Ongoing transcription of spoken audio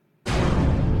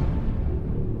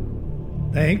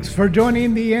Thanks for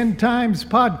joining the End Times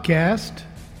podcast.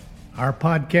 Our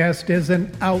podcast is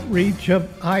an outreach of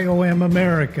IOM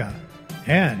America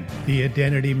and the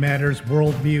Identity Matters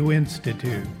Worldview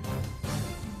Institute.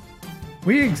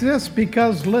 We exist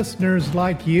because listeners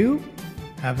like you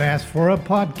have asked for a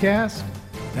podcast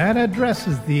that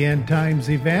addresses the End Times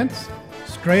events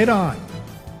straight on.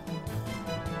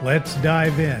 Let's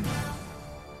dive in.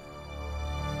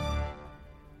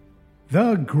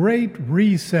 The Great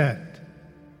Reset.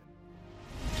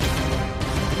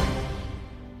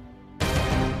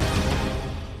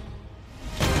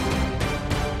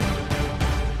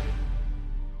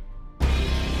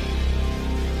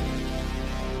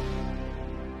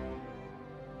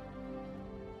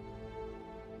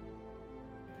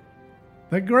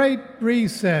 The Great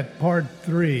Reset, Part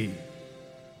 3.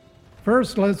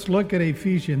 First, let's look at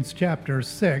Ephesians chapter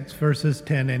 6, verses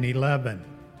 10 and 11.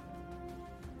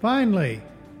 Finally,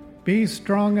 be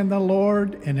strong in the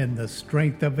Lord and in the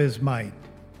strength of his might.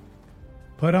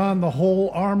 Put on the whole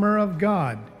armor of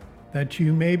God, that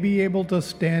you may be able to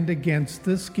stand against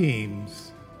the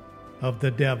schemes of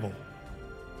the devil.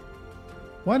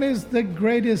 What is the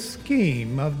greatest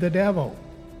scheme of the devil?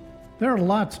 There are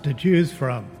lots to choose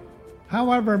from.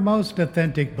 However, most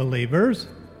authentic believers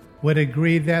would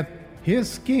agree that his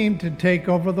scheme to take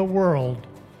over the world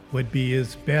would be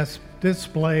his best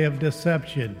display of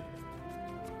deception.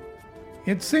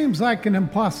 It seems like an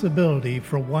impossibility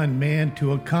for one man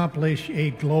to accomplish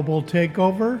a global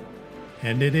takeover,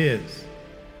 and it is.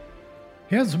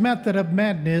 His method of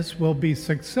madness will be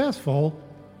successful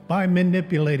by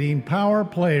manipulating power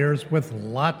players with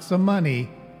lots of money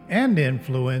and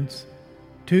influence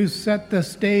to set the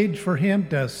stage for him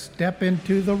to step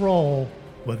into the role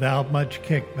without much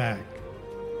kickback.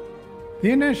 The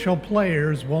initial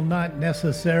players will not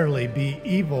necessarily be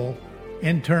evil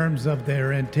in terms of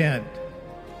their intent.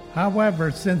 However,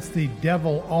 since the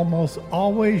devil almost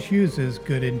always uses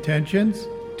good intentions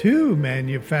to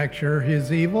manufacture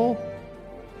his evil,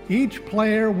 each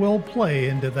player will play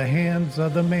into the hands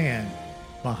of the man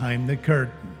behind the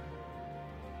curtain.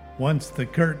 Once the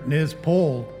curtain is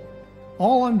pulled,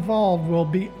 all involved will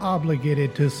be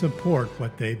obligated to support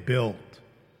what they built.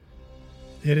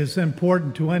 It is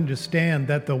important to understand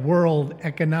that the World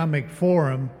Economic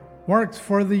Forum works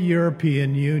for the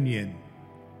European Union.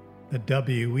 The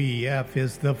WEF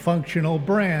is the functional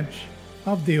branch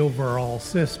of the overall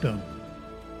system.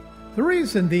 The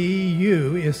reason the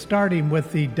EU is starting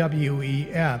with the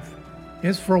WEF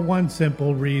is for one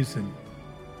simple reason.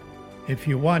 If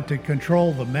you want to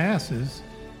control the masses,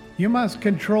 you must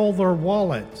control their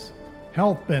wallets,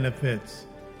 health benefits,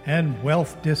 and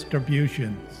wealth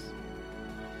distributions.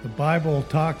 The Bible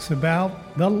talks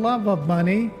about the love of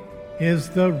money is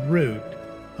the root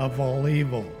of all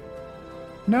evil.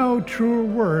 No truer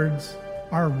words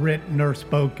are written or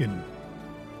spoken.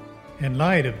 In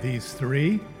light of these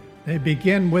three, they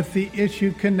begin with the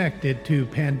issue connected to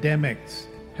pandemics,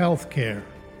 healthcare.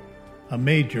 A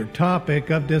major topic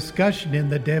of discussion in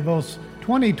the Davos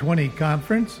 2020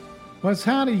 conference was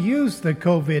how to use the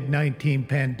COVID-19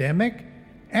 pandemic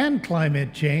and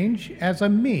climate change as a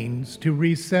means to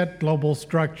reset global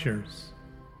structures.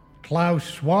 Klaus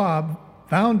Schwab,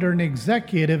 founder and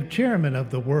executive chairman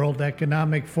of the World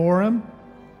Economic Forum,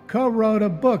 co-wrote a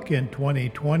book in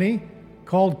 2020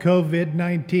 called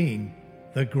COVID-19,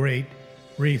 The Great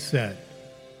Reset.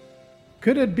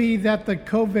 Could it be that the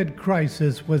COVID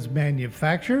crisis was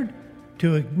manufactured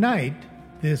to ignite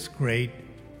this great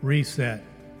reset?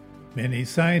 Many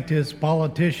scientists,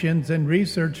 politicians, and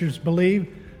researchers believe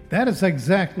that is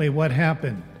exactly what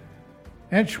happened.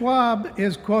 And Schwab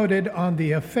is quoted on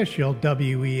the official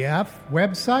WEF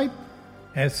website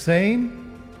as saying,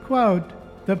 quote,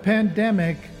 "The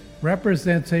pandemic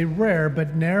represents a rare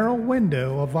but narrow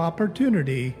window of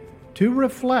opportunity to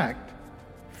reflect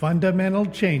fundamental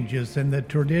changes in the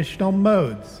traditional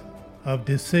modes of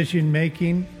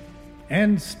decision-making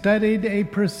and studied a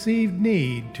perceived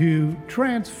need to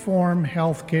transform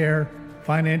healthcare,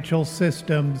 financial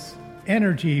systems,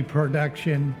 energy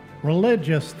production,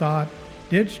 religious thought,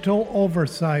 digital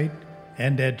oversight,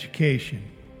 and education."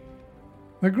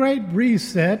 The Great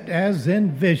Reset, as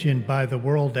envisioned by the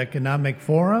World Economic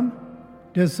Forum,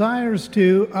 desires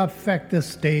to affect the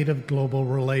state of global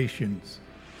relations,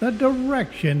 the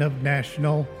direction of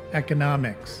national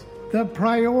economics, the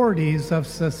priorities of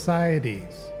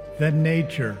societies, the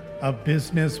nature of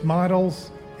business models,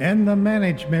 and the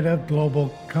management of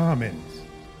global commons.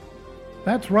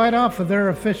 That's right off of their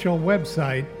official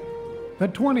website. The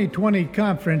 2020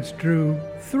 conference drew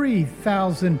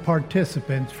 3,000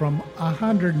 participants from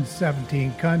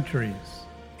 117 countries.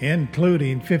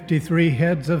 including 53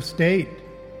 heads of state,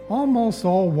 almost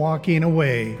all walking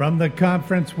away from the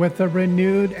conference with a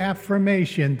renewed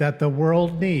affirmation that the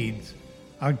world needs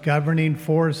a governing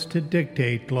force to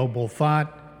dictate global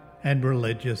thought and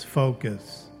religious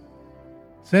focus.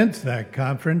 Since that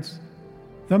conference,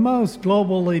 the most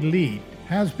global elite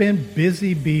has been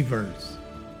busy beavers,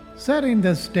 setting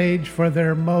the stage for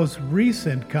their most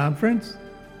recent conference,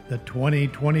 the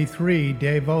 2023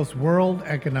 Davos World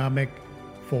Economic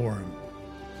Forum.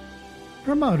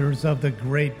 Promoters of the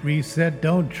Great Reset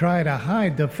don't try to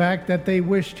hide the fact that they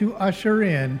wish to usher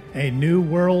in a new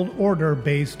world order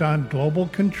based on global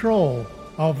control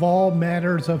of all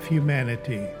matters of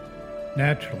humanity.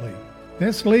 Naturally,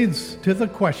 this leads to the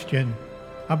question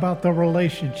about the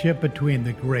relationship between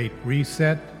the Great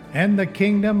Reset and the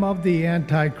kingdom of the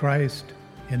Antichrist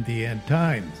in the end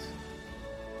times.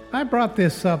 I brought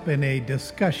this up in a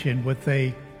discussion with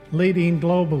a leading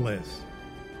globalist,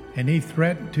 and he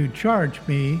threatened to charge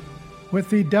me with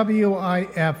the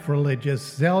WIF religious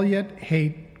zealot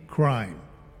hate crime.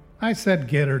 I said,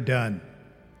 get her done.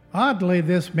 Oddly,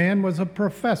 this man was a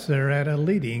professor at a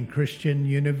leading Christian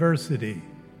university.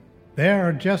 There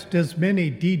are just as many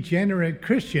degenerate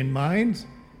Christian minds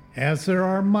as there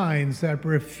are minds that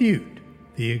refute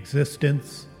the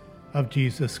existence of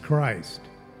Jesus Christ.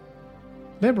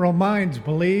 Liberal minds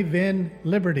believe in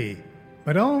liberty,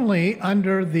 but only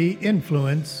under the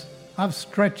influence of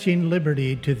stretching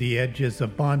liberty to the edges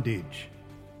of bondage,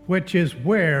 which is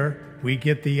where we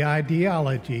get the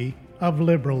ideology of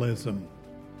liberalism.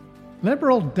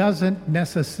 Liberal doesn't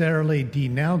necessarily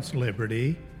denounce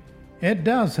liberty. It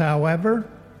does, however,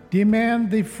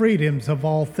 demand the freedoms of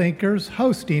all thinkers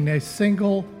hosting a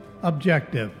single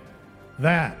objective,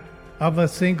 that of a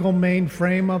single main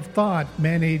frame of thought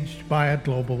managed by a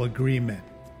global agreement.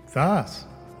 Thus,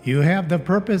 you have the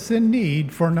purpose and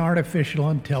need for an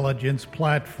artificial intelligence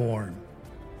platform.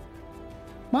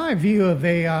 My view of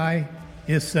AI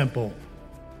is simple.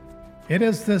 It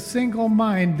is the single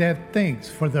mind that thinks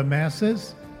for the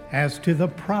masses as to the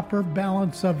proper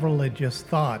balance of religious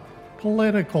thought,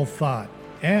 political thought,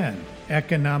 and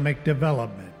economic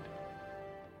development.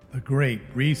 The Great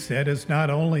Reset is not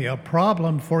only a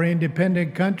problem for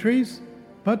independent countries,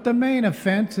 but the main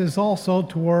offense is also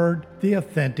toward the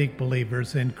authentic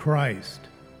believers in Christ.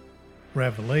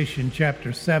 Revelation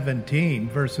chapter 17,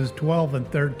 verses 12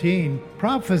 and 13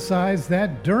 prophesies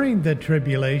that during the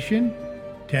tribulation,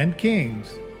 10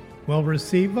 kings will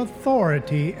receive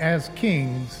authority as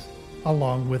kings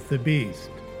along with the beast.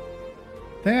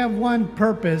 They have one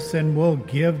purpose and will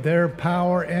give their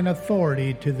power and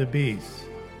authority to the beast.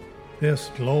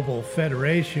 This global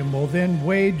federation will then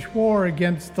wage war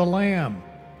against the Lamb.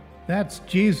 That's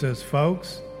Jesus,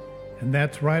 folks, and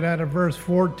that's right out of verse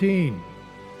 14.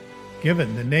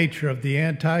 Given the nature of the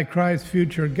Antichrist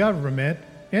future government,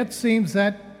 it seems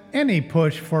that any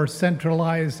push for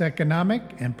centralized economic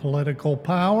and political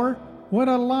power would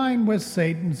align with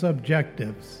Satan's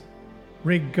objectives,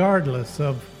 regardless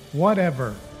of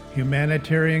whatever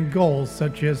humanitarian goals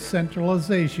such as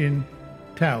centralization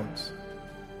touts.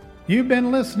 You've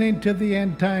been listening to the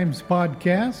End Times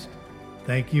Podcast.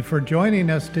 Thank you for joining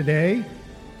us today.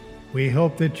 We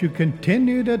hope that you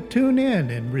continue to tune in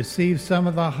and receive some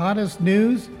of the hottest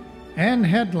news and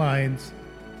headlines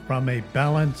from a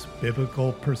balanced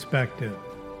biblical perspective.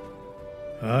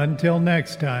 Until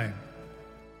next time.